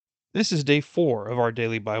This is day 4 of our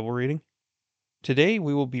daily Bible reading. Today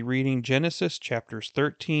we will be reading Genesis chapters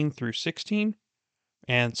 13 through 16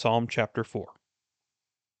 and Psalm chapter 4.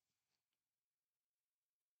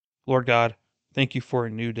 Lord God, thank you for a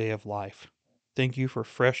new day of life. Thank you for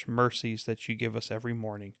fresh mercies that you give us every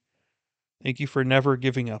morning. Thank you for never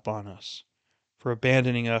giving up on us, for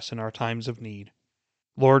abandoning us in our times of need.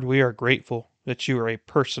 Lord, we are grateful that you are a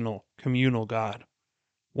personal, communal God,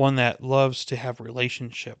 one that loves to have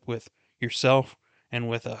relationship with yourself and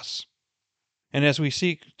with us. And as we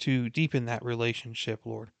seek to deepen that relationship,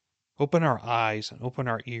 Lord, open our eyes and open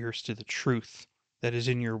our ears to the truth that is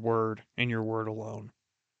in your word and your word alone.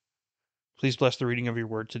 Please bless the reading of your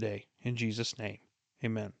word today. In Jesus' name,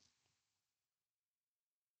 amen.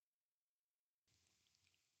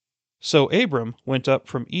 So Abram went up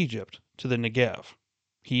from Egypt to the Negev,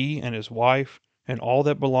 he and his wife and all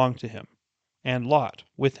that belonged to him, and Lot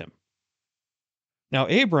with him. Now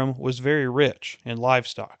Abram was very rich in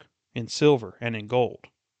livestock, in silver, and in gold.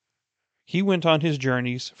 He went on his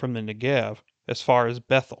journeys from the Negev as far as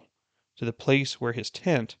Bethel, to the place where his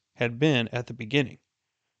tent had been at the beginning,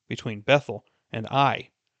 between Bethel and Ai,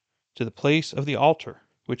 to the place of the altar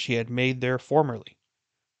which he had made there formerly.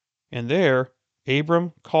 And there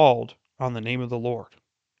Abram called on the name of the Lord.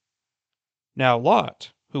 Now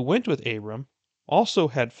Lot, who went with Abram, also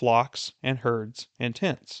had flocks and herds and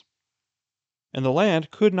tents. And the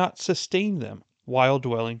land could not sustain them while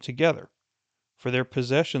dwelling together, for their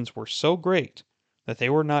possessions were so great that they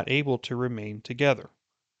were not able to remain together.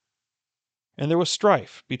 And there was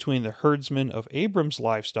strife between the herdsmen of Abram's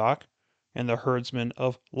livestock and the herdsmen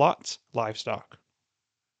of Lot's livestock.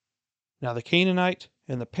 Now the Canaanite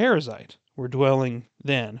and the Perizzite were dwelling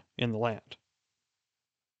then in the land.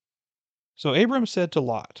 So Abram said to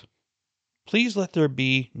Lot, "Please let there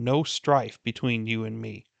be no strife between you and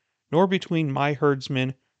me, nor between my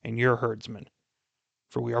herdsmen and your herdsmen,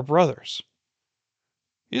 for we are brothers.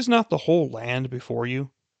 Is not the whole land before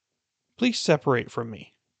you? Please separate from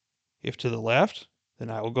me. If to the left, then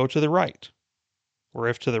I will go to the right, or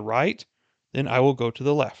if to the right, then I will go to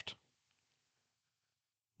the left."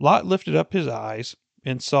 Lot lifted up his eyes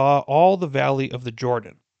and saw all the valley of the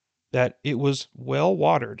Jordan, that it was well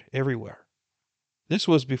watered everywhere. This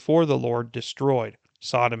was before the Lord destroyed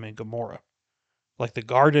Sodom and Gomorrah, like the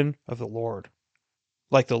garden of the Lord,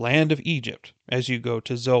 like the land of Egypt, as you go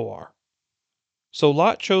to Zoar. So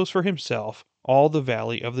Lot chose for himself all the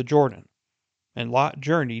valley of the Jordan, and Lot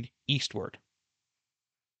journeyed eastward.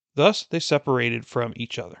 Thus they separated from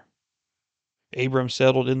each other. Abram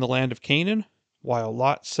settled in the land of Canaan, while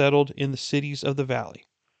Lot settled in the cities of the valley,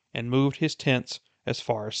 and moved his tents as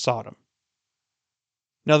far as Sodom.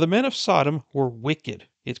 Now the men of Sodom were wicked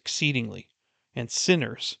exceedingly, and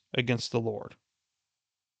sinners against the Lord.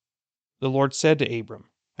 The Lord said to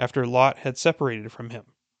Abram, after Lot had separated from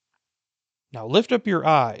him, "Now lift up your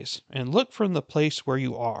eyes, and look from the place where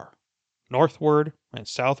you are, northward, and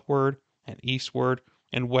southward, and eastward,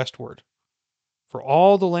 and westward. For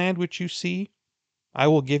all the land which you see, I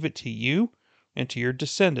will give it to you and to your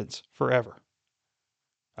descendants forever.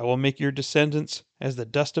 I will make your descendants as the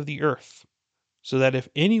dust of the earth, so that if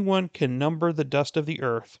anyone can number the dust of the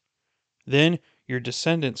earth, then your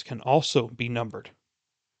descendants can also be numbered.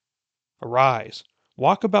 Arise,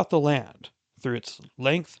 walk about the land through its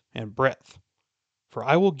length and breadth, for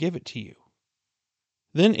I will give it to you."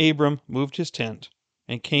 Then Abram moved his tent,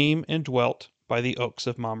 and came and dwelt by the oaks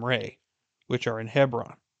of Mamre, which are in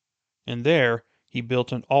Hebron, and there he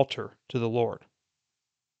built an altar to the Lord.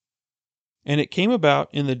 And it came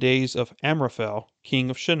about in the days of Amraphel king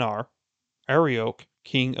of Shinar, Arioch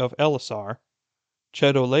king of Elasar,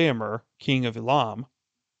 Chedorlaomer king of Elam,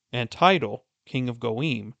 and Tidal king of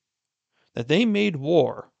Goim, that they made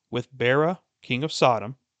war with Bera king of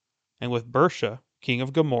Sodom, and with Bersha king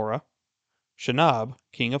of Gomorrah, Shinab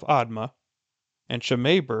king of Admah, and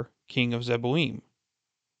Shemeber king of Zeboim,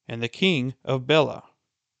 and the king of Bela,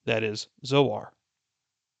 that is, Zoar.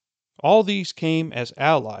 All these came as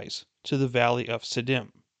allies to the valley of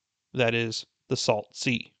Siddim, that is, the Salt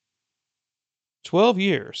Sea. 12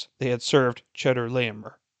 years they had served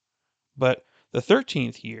Chedorlaomer, but the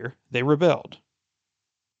 13th year they rebelled.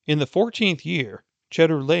 In the 14th year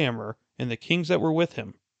Chedorlaomer and the kings that were with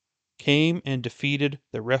him came and defeated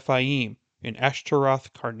the Rephaim in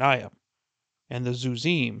Ashtaroth Karnaim, and the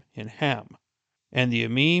Zuzim in Ham, and the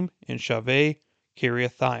Emim in Shaveh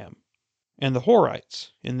Kiriathaim, and the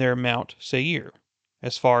Horites in their Mount Seir,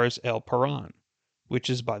 as far as El Paran, which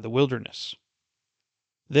is by the wilderness.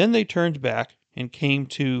 Then they turned back and came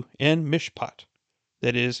to En Mishpat,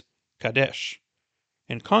 that is, Kadesh,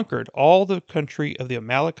 and conquered all the country of the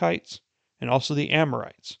Amalekites, and also the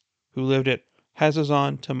Amorites, who lived at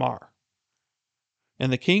Hazazon Tamar.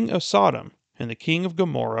 And the king of Sodom, and the king of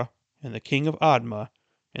Gomorrah, and the king of Admah,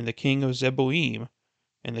 and the king of Zeboim,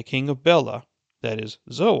 and the king of Bela, that is,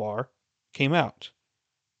 Zoar, came out,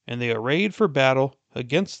 and they arrayed for battle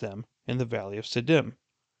against them in the valley of Siddim,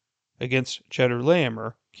 against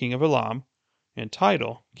Chedorlaomer, king of Elam, and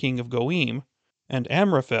Tidal, king of Goim, and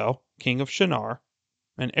Amraphel, king of Shinar,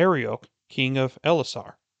 and Arioch, king of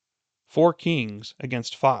Elasar, 4 kings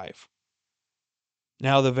against 5.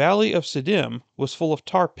 Now the valley of Siddim was full of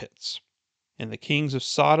tar pits, and the kings of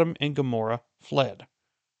Sodom and Gomorrah fled,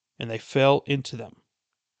 and they fell into them.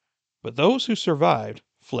 But those who survived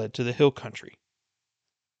fled to the hill country.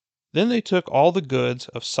 Then they took all the goods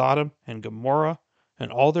of Sodom and Gomorrah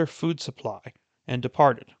and all their food supply, and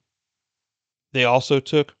departed. They also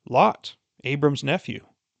took Lot, Abram's nephew,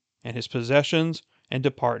 and his possessions, and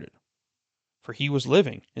departed, for he was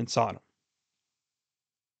living in Sodom.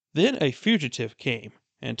 Then a fugitive came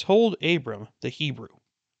and told Abram the Hebrew.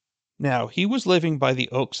 Now he was living by the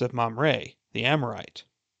oaks of Mamre, the Amorite,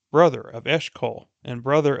 brother of Eshcol and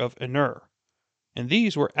brother of Aner, and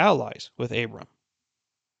these were allies with Abram.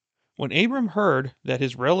 When Abram heard that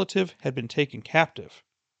his relative had been taken captive,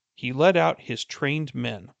 he led out his trained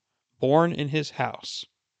men, born in his house,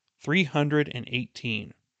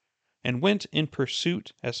 318, and went in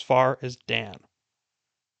pursuit as far as Dan.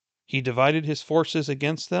 He divided his forces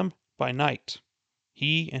against them by night,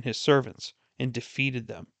 he and his servants, and defeated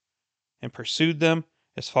them, and pursued them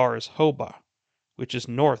as far as Hobah, which is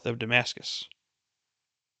north of Damascus.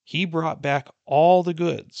 He brought back all the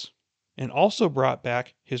goods, and also brought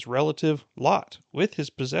back his relative Lot with his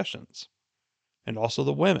possessions, and also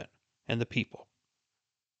the women and the people.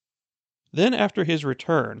 Then after his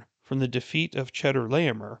return from the defeat of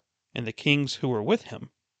Chedorlaomer and the kings who were with him,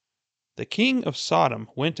 the king of Sodom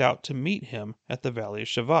went out to meet him at the valley of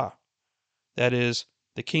Shavah, that is,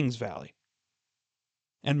 the king's valley.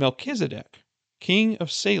 And Melchizedek, king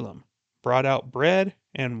of Salem, brought out bread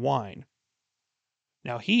and wine.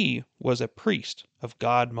 Now he was a priest of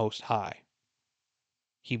God Most High.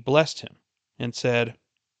 He blessed him, and said,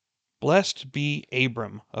 Blessed be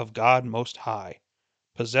Abram of God Most High,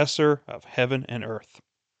 possessor of heaven and earth.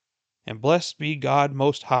 And blessed be God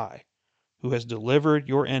Most High, who has delivered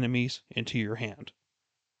your enemies into your hand.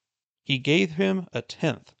 He gave him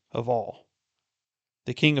 1/10 of all.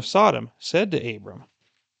 The king of Sodom said to Abram,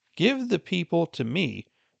 Give the people to me,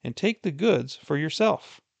 and take the goods for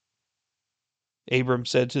yourself. Abram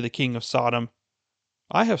said to the king of Sodom,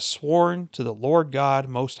 I have sworn to the Lord God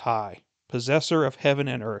Most High, possessor of heaven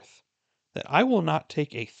and earth, that I will not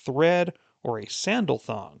take a thread or a sandal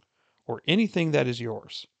thong, or anything that is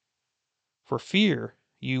yours. For fear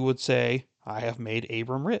you would say, I have made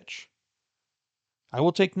Abram rich. I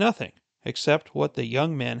will take nothing except what the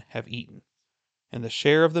young men have eaten, and the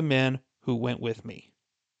share of the men who went with me.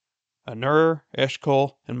 Aner,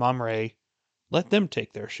 Eshcol, and Mamre, let them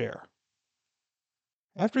take their share.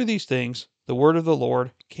 After these things, the word of the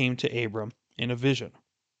Lord came to Abram in a vision,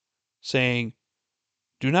 saying,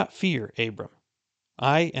 Do not fear, Abram.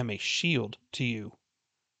 I am a shield to you.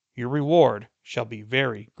 Your reward shall be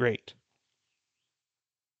very great.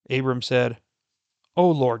 Abram said, O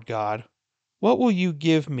Lord God, what will you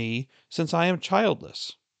give me, since I am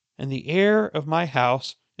childless, and the heir of my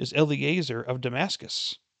house is Eliezer of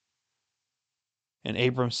Damascus? And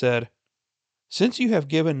Abram said, Since you have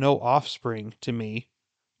given no offspring to me,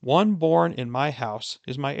 one born in my house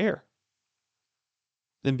is my heir.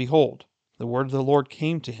 Then behold, the word of the Lord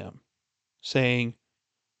came to him, saying,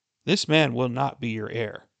 This man will not be your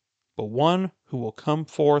heir, but one who will come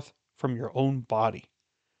forth from your own body.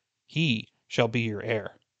 He shall be your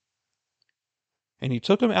heir. And he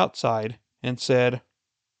took him outside, and said,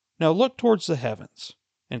 Now look towards the heavens,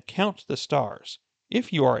 and count the stars,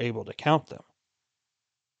 if you are able to count them.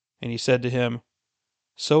 And he said to him,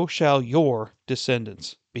 So shall your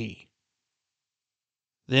descendants be.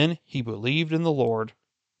 Then he believed in the Lord,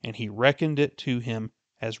 and he reckoned it to him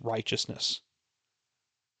as righteousness.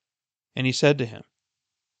 And he said to him,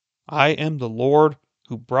 I am the Lord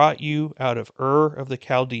who brought you out of Ur of the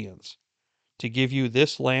Chaldeans, to give you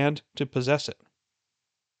this land to possess it.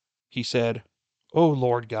 He said, O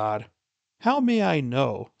Lord God, how may I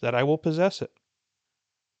know that I will possess it?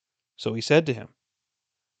 So he said to him,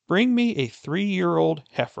 Bring me a 3-year-old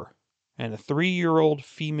heifer, and a 3-year-old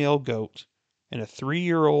female goat, and a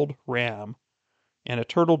 3-year-old ram, and a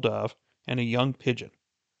turtle dove, and a young pigeon.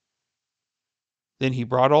 Then he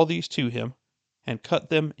brought all these to him, and cut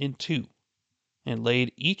them in two, and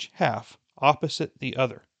laid each half opposite the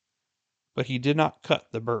other. But he did not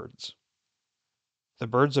cut the birds. The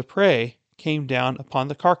birds of prey came down upon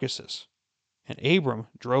the carcasses, and Abram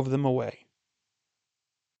drove them away.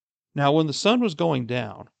 Now when the sun was going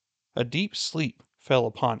down, a deep sleep fell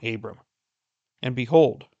upon Abram, and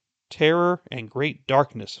behold, terror and great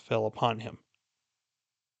darkness fell upon him.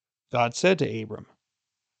 God said to Abram,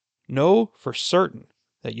 "Know for certain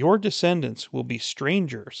that your descendants will be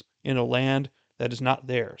strangers in a land that is not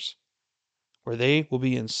theirs, where they will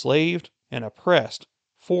be enslaved and oppressed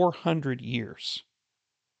 400 years.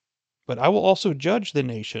 But I will also judge the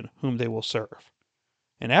nation whom they will serve,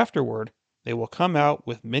 and afterward they will come out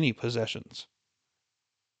with many possessions.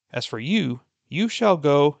 As for you, you shall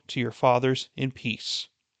go to your fathers in peace.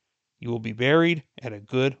 You will be buried at a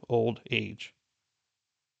good old age.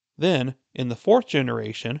 Then, in the fourth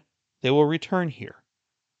generation, they will return here,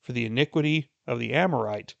 for the iniquity of the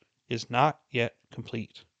Amorite is not yet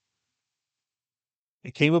complete."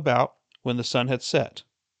 It came about, when the sun had set,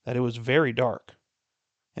 that it was very dark.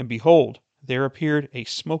 And behold, there appeared a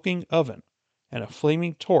smoking oven and a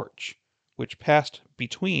flaming torch, which passed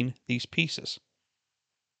between these pieces.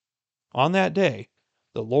 On that day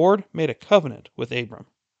the Lord made a covenant with Abram,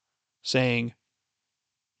 saying,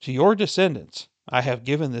 "To your descendants I have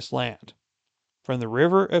given this land, from the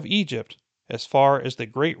river of Egypt as far as the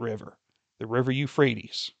great river, the river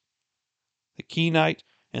Euphrates. The Kenite,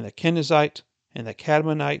 and the Kenizzite, and the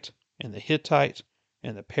Cadmonite, and the Hittite,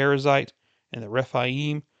 and the Perizzite, and the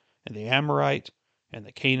Rephaim, and the Amorite, and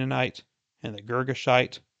the Canaanite, and the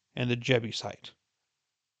Girgashite, and the Jebusite."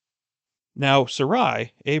 Now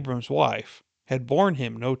Sarai, Abram's wife, had borne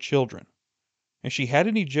him no children, and she had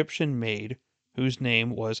an Egyptian maid whose name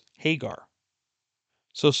was Hagar.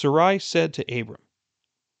 So Sarai said to Abram,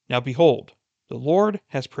 "Now behold, the Lord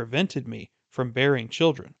has prevented me from bearing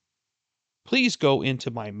children. Please go in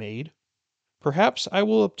to my maid. Perhaps I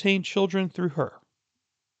will obtain children through her."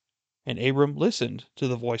 And Abram listened to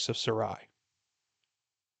the voice of Sarai.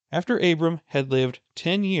 After Abram had lived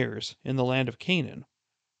 10 years in the land of Canaan,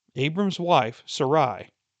 Abram's wife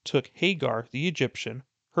Sarai took Hagar the Egyptian,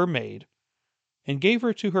 her maid, and gave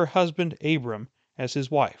her to her husband Abram as his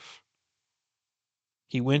wife.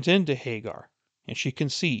 He went in to Hagar, and she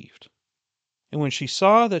conceived. And when she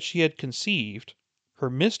saw that she had conceived, her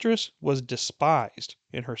mistress was despised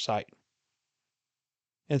in her sight.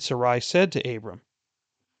 And Sarai said to Abram,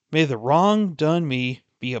 "May the wrong done me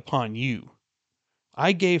be upon you.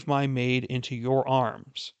 I gave my maid into your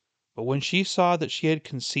arms, but when she saw that she had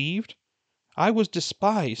conceived, I was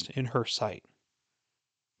despised in her sight.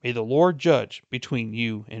 May the Lord judge between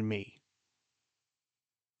you and me."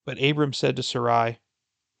 But Abram said to Sarai,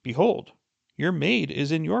 "Behold, your maid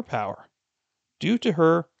is in your power. Do to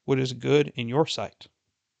her what is good in your sight."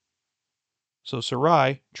 So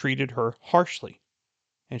Sarai treated her harshly,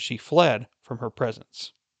 and she fled from her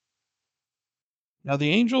presence. Now the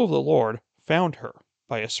angel of the Lord found her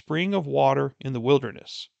by a spring of water in the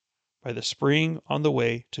wilderness, by the spring on the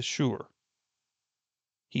way to Shur.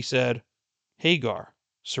 He said, "Hagar,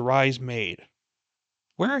 Sarai's maid,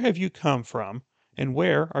 where have you come from, and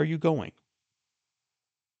where are you going?"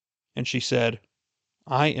 And she said,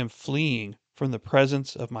 "I am fleeing from the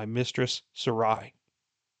presence of my mistress Sarai."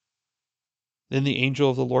 Then the angel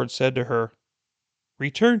of the Lord said to her,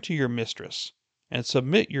 "Return to your mistress, and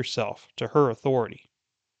submit yourself to her authority."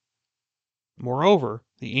 Moreover,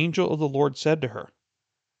 the angel of the Lord said to her,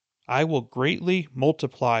 "I will greatly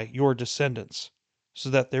multiply your descendants, so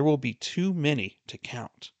that there will be too many to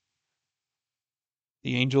count."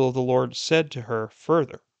 The angel of the Lord said to her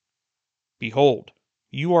further, "Behold,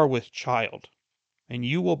 you are with child, and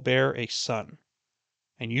you will bear a son,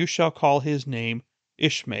 and you shall call his name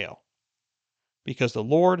Ishmael, because the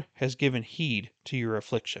Lord has given heed to your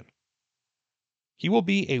affliction. He will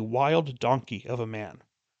be a wild donkey of a man.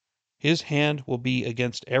 His hand will be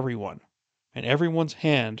against everyone, and everyone's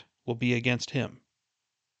hand will be against him,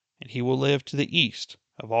 and he will live to the east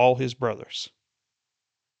of all his brothers."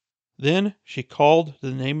 Then she called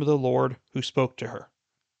the name of the Lord who spoke to her,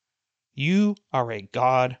 "You are a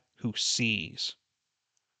God who sees."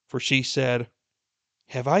 For she said,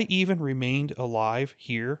 "Have I even remained alive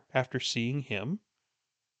here after seeing him?"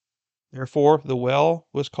 Therefore the well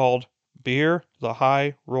was called Bir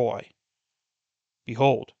Lahai Roi.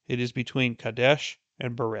 Behold, it is between Kadesh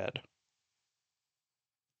and Bered.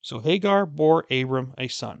 So Hagar bore Abram a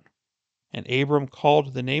son, and Abram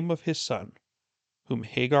called the name of his son, whom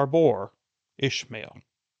Hagar bore, Ishmael.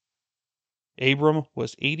 Abram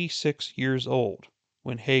was 86 years old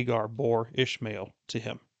when Hagar bore Ishmael to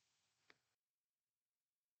him.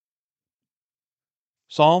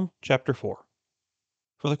 Psalm chapter 4.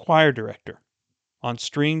 For the choir director, on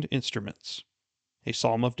stringed instruments, a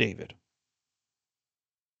psalm of David.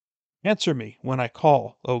 Answer me when I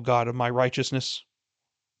call, O God of my righteousness.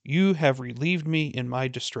 You have relieved me in my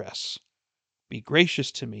distress. Be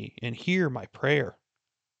gracious to me and hear my prayer.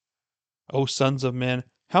 O sons of men,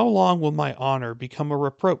 how long will my honor become a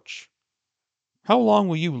reproach? How long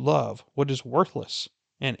will you love what is worthless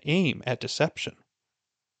and aim at deception?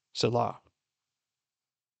 Selah.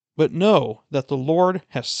 But know that the Lord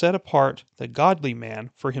has set apart the godly man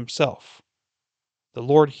for himself. The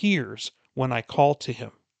Lord hears when I call to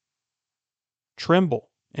him. Tremble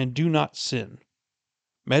and do not sin.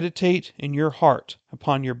 Meditate in your heart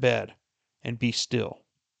upon your bed, and be still.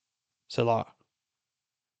 Selah.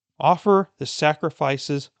 Offer the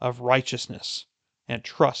sacrifices of righteousness, and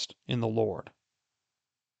trust in the Lord.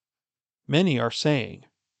 Many are saying,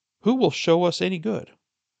 who will show us any good?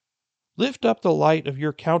 Lift up the light of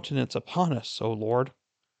your countenance upon us, O Lord.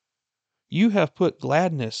 You have put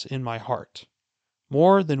gladness in my heart,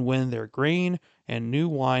 more than when their grain and new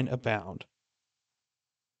wine abound.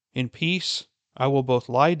 In peace I will both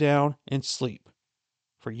lie down and sleep,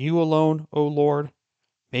 for you alone, O Lord,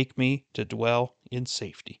 make me to dwell in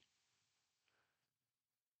safety.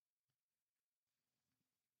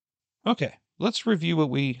 Okay, let's review what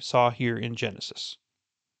we saw here in Genesis.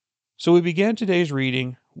 So we began today's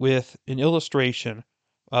reading with an illustration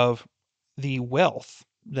of the wealth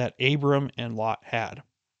that Abram and Lot had.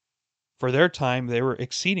 For their time, they were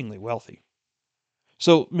exceedingly wealthy.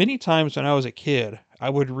 So many times when I was a kid, I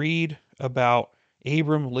would read about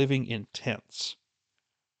Abram living in tents.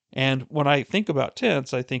 And when I think about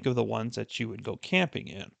tents, I think of the ones that you would go camping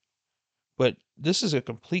in. But this is a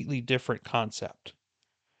completely different concept.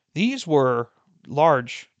 These were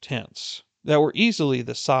large tents that were easily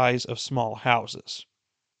the size of small houses.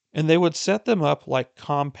 And they would set them up like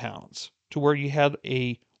compounds to where you had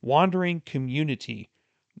a wandering community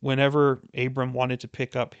whenever Abram wanted to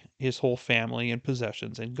pick up his whole family and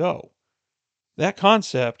possessions and go. That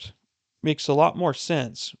concept makes a lot more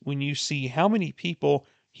sense when you see how many people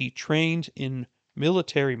he trained in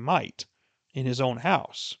military might in his own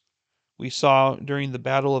house. We saw during the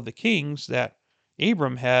Battle of the Kings that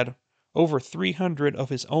Abram had over 300 of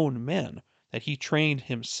his own men that he trained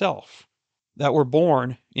himself that were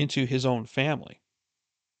born into his own family.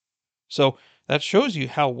 So that shows you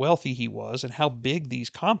how wealthy he was and how big these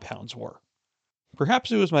compounds were.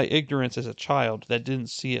 Perhaps it was my ignorance as a child that didn't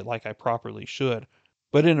see it like I properly should,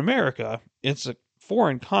 but in America, it's a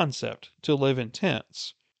foreign concept to live in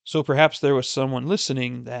tents. So perhaps there was someone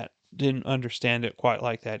listening that didn't understand it quite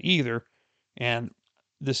like that either, and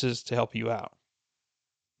this is to help you out.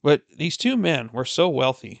 But these two men were so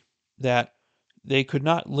wealthy that they could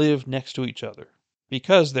not live next to each other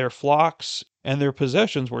because their flocks and their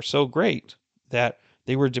possessions were so great that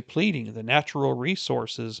they were depleting the natural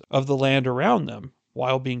resources of the land around them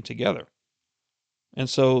while being together. And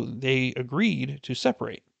so they agreed to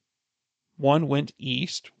separate. One went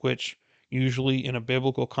east, which usually in a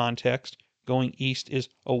biblical context, going east is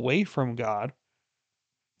away from God,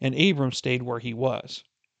 and Abram stayed where he was.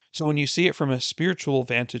 So when you see it from a spiritual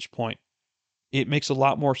vantage point, it makes a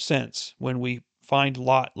lot more sense when we find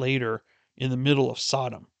Lot later in the middle of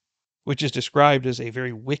Sodom, which is described as a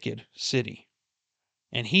very wicked city.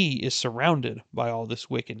 And he is surrounded by all this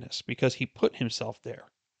wickedness because he put himself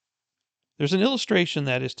there. There's an illustration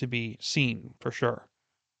that is to be seen for sure.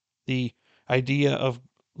 The idea of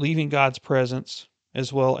leaving God's presence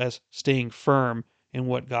as well as staying firm in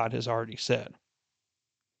what God has already said.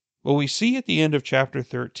 Well, we see at the end of chapter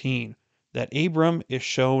 13 that Abram is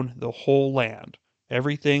shown the whole land,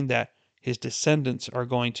 everything that his descendants are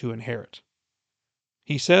going to inherit.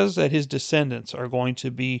 He says that his descendants are going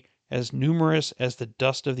to be as numerous as the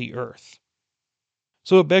dust of the earth.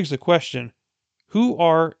 So it begs the question, who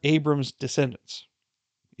are Abram's descendants?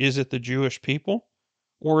 Is it the Jewish people?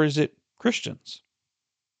 Or is it Christians?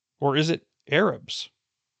 Or is it Arabs?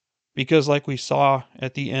 Because, like we saw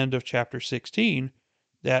at the end of chapter 16,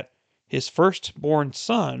 that his firstborn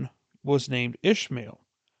son was named Ishmael,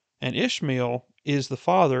 and Ishmael is the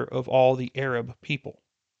father of all the Arab people.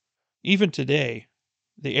 Even today,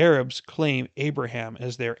 the Arabs claim Abraham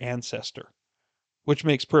as their ancestor, which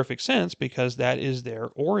makes perfect sense because that is their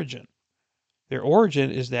origin. Their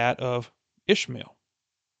origin is that of Ishmael.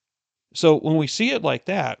 So when we see it like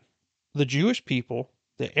that, the Jewish people,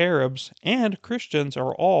 the Arabs, and Christians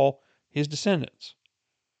are all his descendants.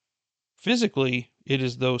 Physically, it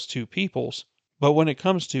is those two peoples, but when it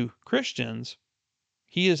comes to Christians,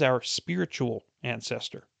 he is our spiritual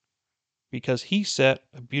ancestor because he set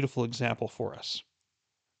a beautiful example for us.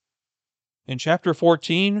 In chapter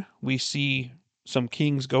 14, we see some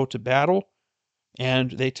kings go to battle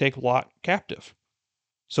and they take Lot captive.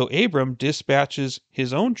 So Abram dispatches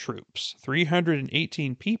his own troops,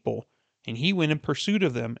 318 people, and he went in pursuit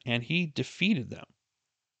of them and he defeated them.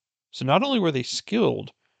 So not only were they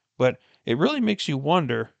skilled, but it really makes you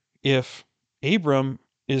wonder if Abram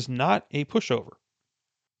is not a pushover.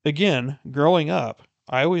 Again, growing up,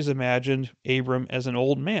 I always imagined Abram as an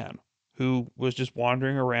old man who was just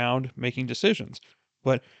wandering around making decisions.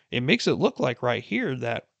 But it makes it look like right here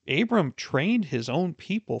that Abram trained his own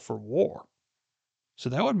people for war. So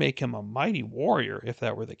that would make him a mighty warrior if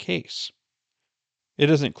that were the case. It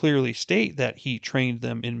doesn't clearly state that he trained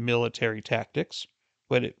them in military tactics,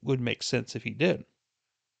 but it would make sense if he did.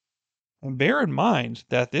 And bear in mind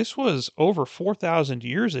that this was over 4,000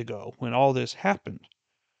 years ago when all this happened.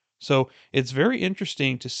 So it's very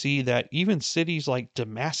interesting to see that even cities like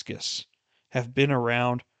Damascus have been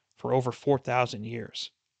around for over 4,000 years.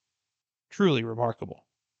 Truly remarkable.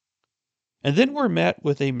 And then we're met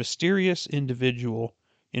with a mysterious individual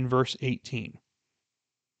in verse 18,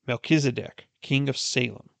 Melchizedek, king of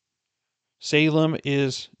Salem. Salem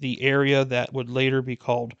is the area that would later be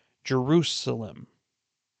called Jerusalem.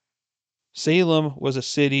 Salem was a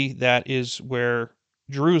city that is where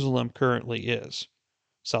Jerusalem currently is.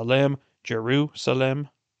 Salem, Jerusalem.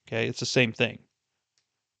 Okay, it's the same thing.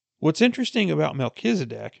 What's interesting about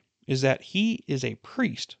Melchizedek is that he is a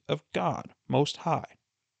priest of God Most High.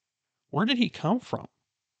 Where did he come from?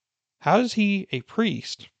 How is he a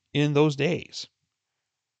priest in those days?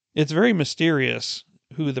 It's very mysterious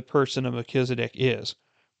who the person of Melchizedek is.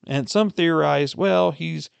 And some theorize, well,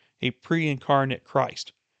 he's a pre incarnate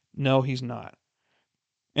Christ. No, he's not.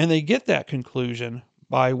 And they get that conclusion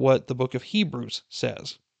by what the book of Hebrews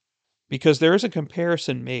says, because there is a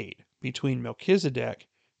comparison made between Melchizedek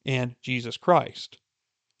and Jesus Christ,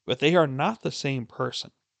 but they are not the same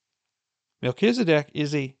person. Melchizedek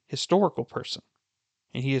is a historical person,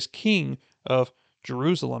 and he is king of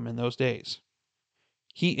Jerusalem in those days.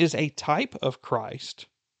 He is a type of Christ.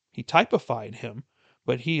 He typified him,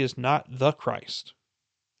 but he is not the Christ.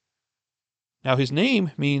 Now, his name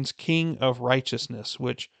means King of Righteousness,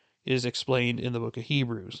 which is explained in the book of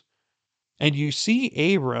Hebrews. And you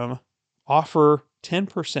see Abram offer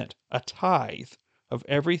 10%, a tithe of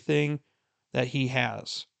everything that he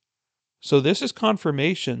has. So this is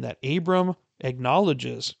confirmation that Abram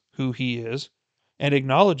acknowledges who he is and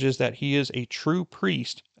acknowledges that he is a true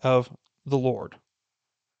priest of the Lord.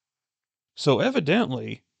 So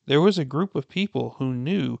evidently, there was a group of people who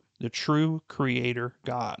knew the true Creator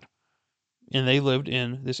God, and they lived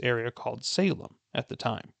in this area called Salem at the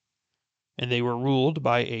time, and they were ruled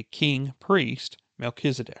by a king priest,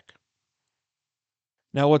 Melchizedek.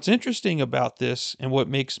 Now, what's interesting about this and what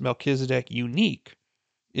makes Melchizedek unique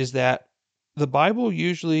is that the Bible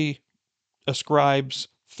usually ascribes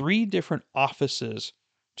 3 different offices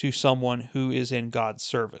to someone who is in God's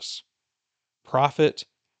service: prophet,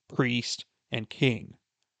 priest, and king.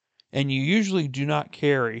 And you usually do not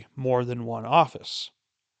carry more than one office.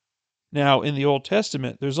 Now, in the Old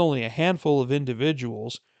Testament, there's only a handful of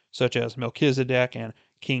individuals, such as Melchizedek and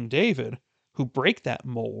King David, who break that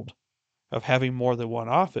mold of having more than one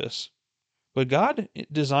office. But God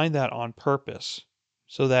designed that on purpose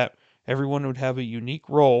so that everyone would have a unique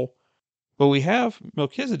role. But we have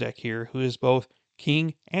Melchizedek here, who is both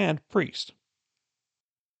king and priest.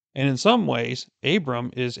 And in some ways,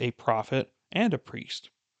 Abram is a prophet and a priest.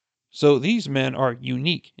 So these men are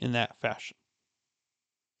unique in that fashion.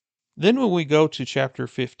 Then when we go to chapter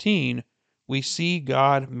 15, we see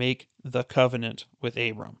God make the covenant with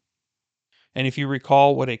Abram. And if you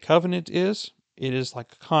recall what a covenant is, it is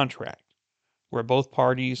like a contract where both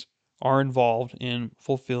parties are involved in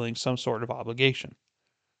fulfilling some sort of obligation.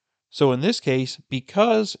 So in this case,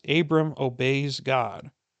 because Abram obeys God,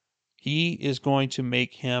 he is going to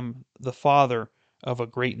make him the father of a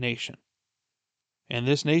great nation. And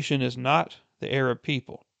this nation is not the Arab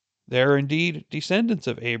people. They are indeed descendants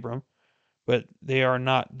of Abram, but they are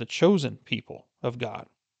not the chosen people of God.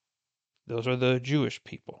 Those are the Jewish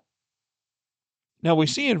people. Now we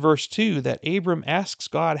see in verse 2 that Abram asks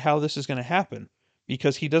God how this is going to happen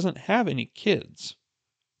because he doesn't have any kids.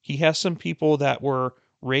 He has some people that were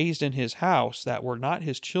raised in his house that were not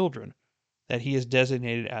his children, that he is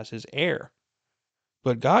designated as his heir.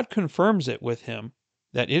 But God confirms it with him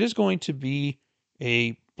that it is going to be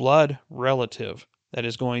a blood relative that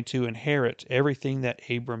is going to inherit everything that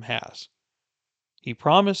Abram has. He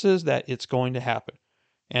promises that it's going to happen.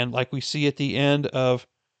 And like we see at the end of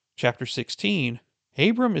chapter 16,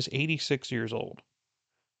 Abram is 86 years old.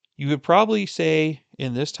 You would probably say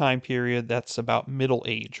in this time period that's about middle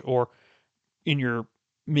age or in your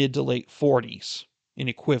mid to late 40s in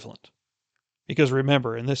equivalent. Because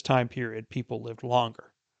remember, in this time period, people lived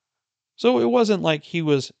longer. So it wasn't like he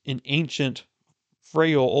was an ancient,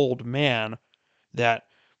 frail old man that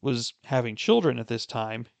was having children at this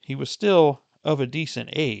time. He was still of a decent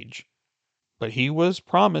age, but he was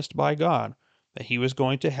promised by God that he was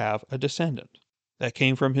going to have a descendant that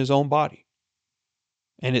came from his own body.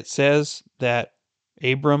 And it says that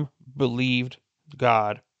Abram believed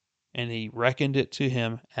God and he reckoned it to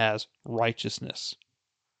him as righteousness.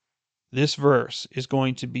 This verse is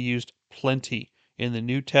going to be used plenty in the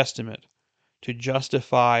New Testament to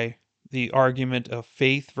justify the argument of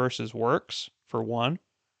faith versus works, for one,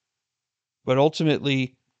 but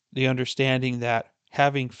ultimately the understanding that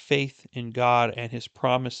having faith in God and his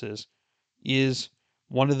promises is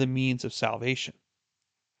one of the means of salvation.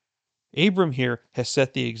 Abram here has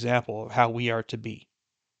set the example of how we are to be.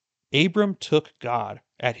 Abram took God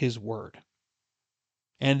at his word.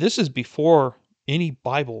 And this is before any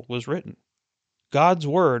Bible was written. God's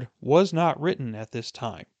word was not written at this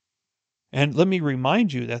time. And let me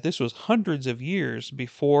remind you that this was hundreds of years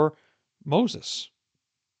before Moses.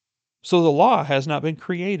 So the law has not been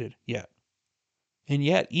created yet. And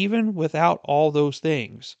yet, even without all those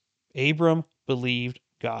things, Abram believed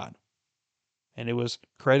God, and it was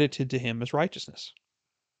credited to him as righteousness.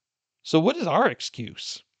 So, what is our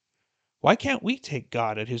excuse? Why can't we take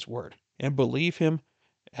God at his word and believe him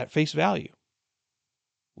at face value?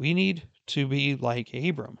 We need to be like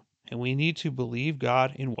Abram, and we need to believe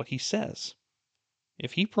God in what he says.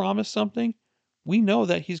 If he promised something, we know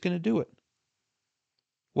that he's going to do it.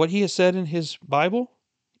 What he has said in his Bible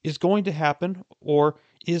is going to happen or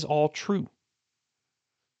is all true.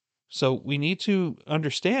 So we need to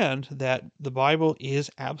understand that the Bible is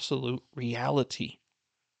absolute reality.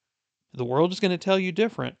 The world is going to tell you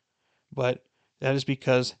different, but that is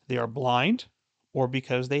because they are blind or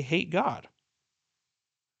because they hate God.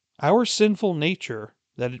 Our sinful nature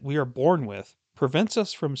that we are born with prevents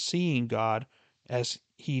us from seeing God as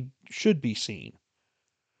he should be seen.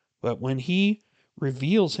 But when he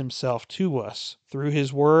reveals himself to us through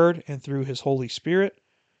his word and through his Holy Spirit,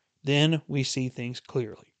 then we see things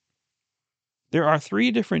clearly. There are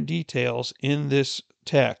three different details in this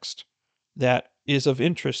text that is of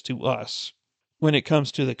interest to us when it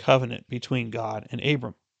comes to the covenant between God and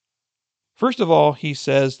Abram. First of all, he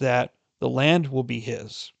says that the land will be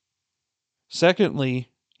his. Secondly,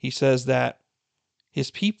 he says that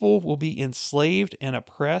his people will be enslaved and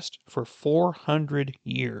oppressed for 400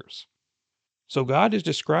 years. So God is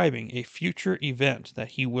describing a future event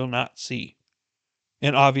that he will not see.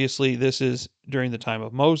 And obviously, this is during the time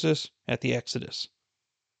of Moses at the Exodus.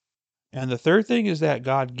 And the third thing is that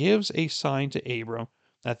God gives a sign to Abram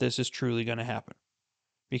that this is truly going to happen.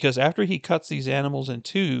 Because after he cuts these animals in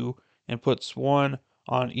two and puts one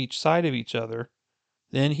on each side of each other,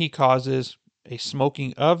 then he causes a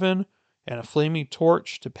smoking oven and a flaming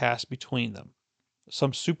torch to pass between them.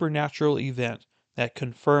 Some supernatural event that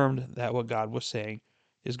confirmed that what God was saying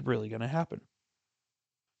is really going to happen.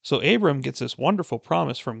 So Abram gets this wonderful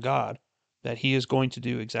promise from God that he is going to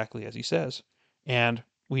do exactly as he says. And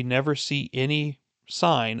we never see any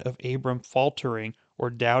sign of Abram faltering or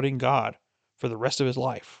doubting God for the rest of his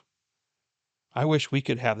life. I wish we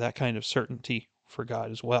could have that kind of certainty for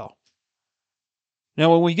God as well.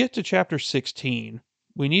 Now, when we get to chapter 16,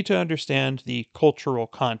 we need to understand the cultural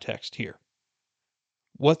context here.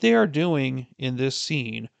 What they are doing in this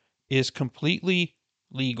scene is completely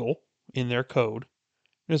legal in their code,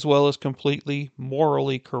 as well as completely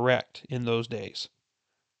morally correct in those days.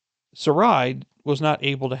 Sarai was not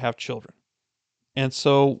able to have children. And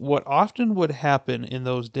so, what often would happen in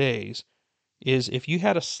those days is if you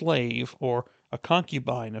had a slave or a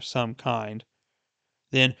concubine of some kind,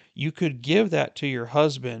 then you could give that to your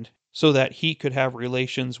husband so that he could have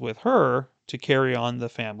relations with her to carry on the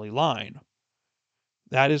family line.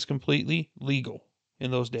 That is completely legal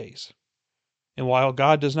in those days. And while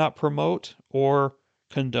God does not promote or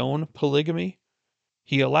condone polygamy,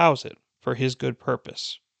 he allows it for his good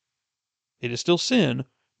purpose. It is still sin,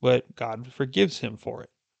 but God forgives him for it.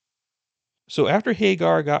 So after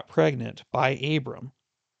Hagar got pregnant by Abram,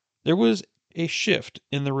 there was a shift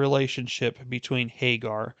in the relationship between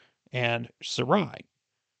Hagar and Sarai.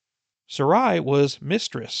 Sarai was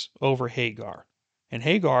mistress over Hagar, and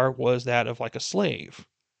Hagar was that of like a slave.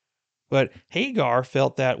 But Hagar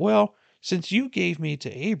felt that, well, since you gave me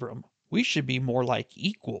to Abram, we should be more like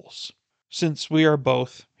equals, since we are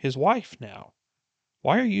both his wife now.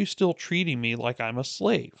 Why are you still treating me like I'm a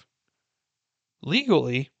slave?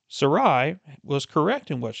 Legally, Sarai was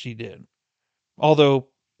correct in what she did, although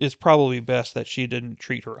it's probably best that she didn't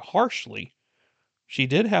treat her harshly. She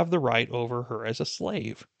did have the right over her as a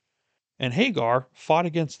slave, and Hagar fought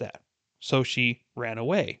against that, so she ran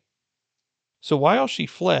away. So while she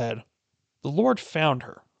fled, the Lord found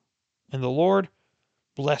her, and the Lord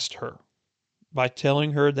blessed her by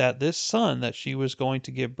telling her that this son that she was going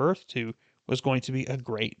to give birth to was going to be a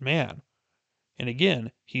great man. And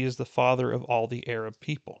again, he is the father of all the Arab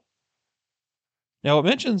people. Now it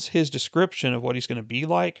mentions his description of what he's going to be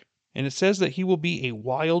like, and it says that he will be a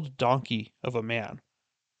wild donkey of a man.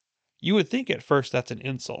 You would think at first that's an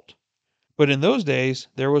insult. But in those days,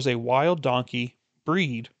 there was a wild donkey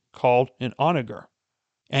breed called an onager.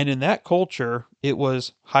 And in that culture, it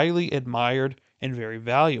was highly admired and very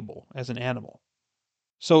valuable as an animal.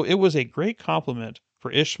 So it was a great compliment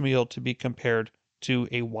for Ishmael to be compared to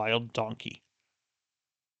a wild donkey.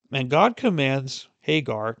 And God commands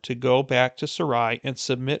Hagar to go back to Sarai and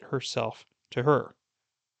submit herself to her.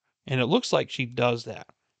 And it looks like she does that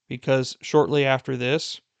because shortly after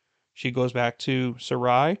this, she goes back to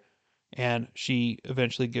Sarai and she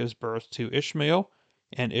eventually gives birth to Ishmael.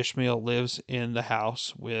 And Ishmael lives in the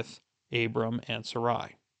house with Abram and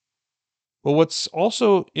Sarai. But what's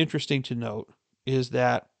also interesting to note is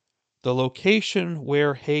that the location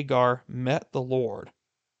where Hagar met the Lord,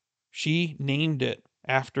 she named it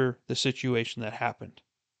after the situation that happened.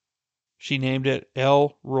 She named it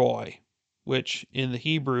El Roi, which in the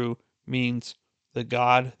Hebrew means the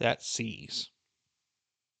God that sees.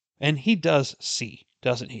 And he does see,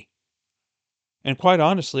 doesn't he? And quite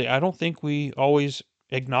honestly, I don't think we always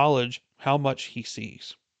acknowledge how much he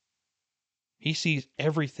sees. He sees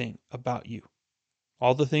everything about you.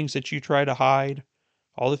 All the things that you try to hide,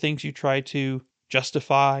 all the things you try to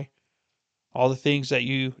justify, all the things that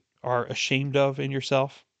you are ashamed of in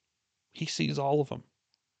yourself. He sees all of them.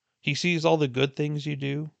 He sees all the good things you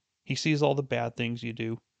do. He sees all the bad things you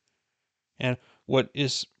do. And what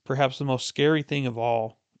is perhaps the most scary thing of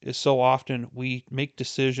all is so often we make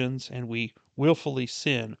decisions and we willfully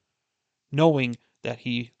sin knowing that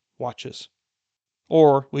he watches.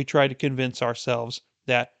 Or we try to convince ourselves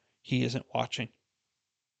that he isn't watching.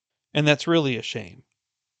 And that's really a shame.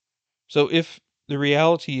 So if the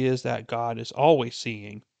reality is that God is always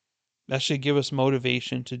seeing, that should give us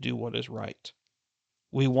motivation to do what is right.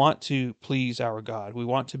 We want to please our God. We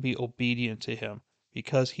want to be obedient to him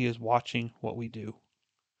because he is watching what we do.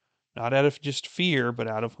 Not out of just fear, but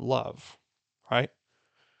out of love, right?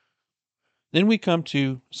 Then we come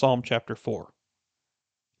to Psalm chapter 4.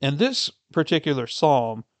 And this particular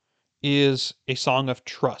psalm is a song of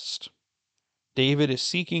trust. David is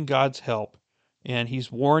seeking God's help, and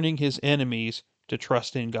he's warning his enemies to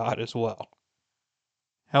trust in God as well.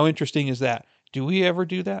 How interesting is that? Do we ever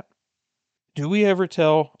do that? Do we ever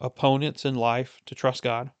tell opponents in life to trust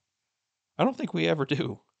God? I don't think we ever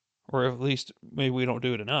do, or at least maybe we don't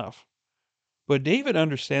do it enough. But David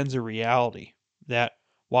understands the reality that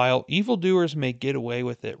while evildoers may get away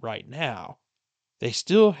with it right now, they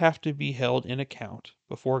still have to be held in account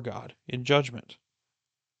before God in judgment.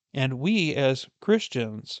 And we as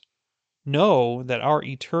Christians know that our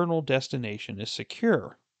eternal destination is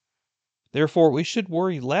secure. Therefore, we should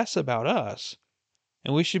worry less about us,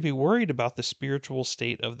 and we should be worried about the spiritual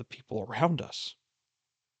state of the people around us.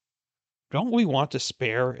 Don't we want to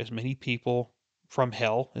spare as many people from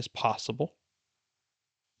hell as possible?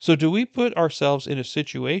 So, do we put ourselves in a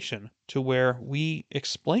situation to where we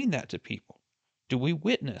explain that to people? Do we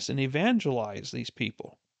witness and evangelize these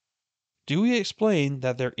people? Do we explain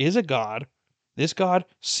that there is a God? This God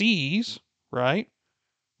sees, right?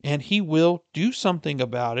 And he will do something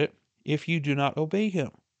about it if you do not obey him.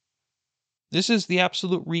 This is the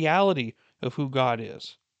absolute reality of who God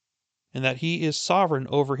is, and that he is sovereign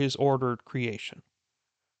over his ordered creation.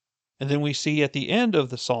 And then we see at the end of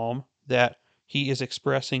the psalm that he is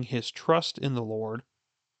expressing his trust in the Lord,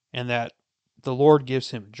 and that the Lord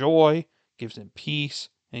gives him joy, gives him peace,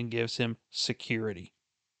 and gives him security.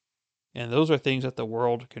 And those are things that the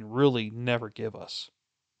world can really never give us.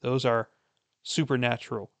 Those are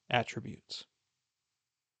supernatural attributes.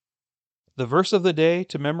 The verse of the day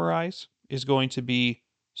to memorize is going to be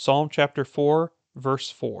Psalm chapter 4, verse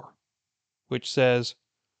 4, which says,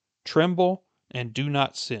 "Tremble and do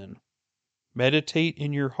not sin. Meditate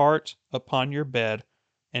in your heart upon your bed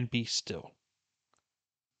and be still."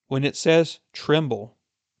 When it says tremble,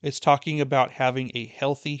 it's talking about having a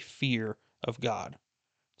healthy fear of God.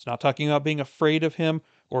 It's not talking about being afraid of him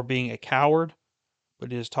or being a coward,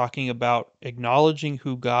 but it is talking about acknowledging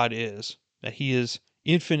who God is, that he is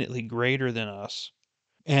infinitely greater than us,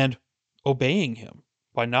 and obeying him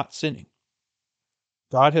by not sinning.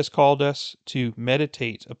 God has called us to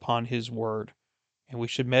meditate upon his word, and we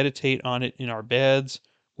should meditate on it in our beds,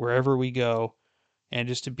 wherever we go, and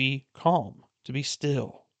just to be calm, to be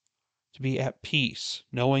still, to be at peace,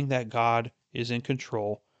 knowing that God is in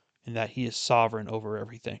control and that he is sovereign over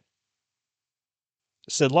everything.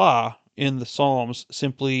 Selah in the Psalms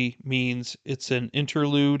simply means it's an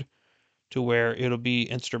interlude to where it'll be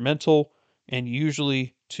instrumental and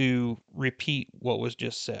usually to repeat what was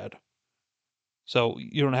just said. So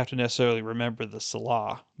you don't have to necessarily remember the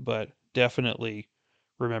Salah, but definitely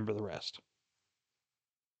remember the rest.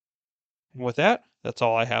 And with that, that's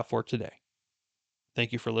all I have for today.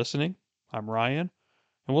 Thank you for listening. I'm Ryan,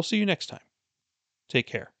 and we'll see you next time. Take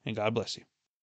care, and God bless you.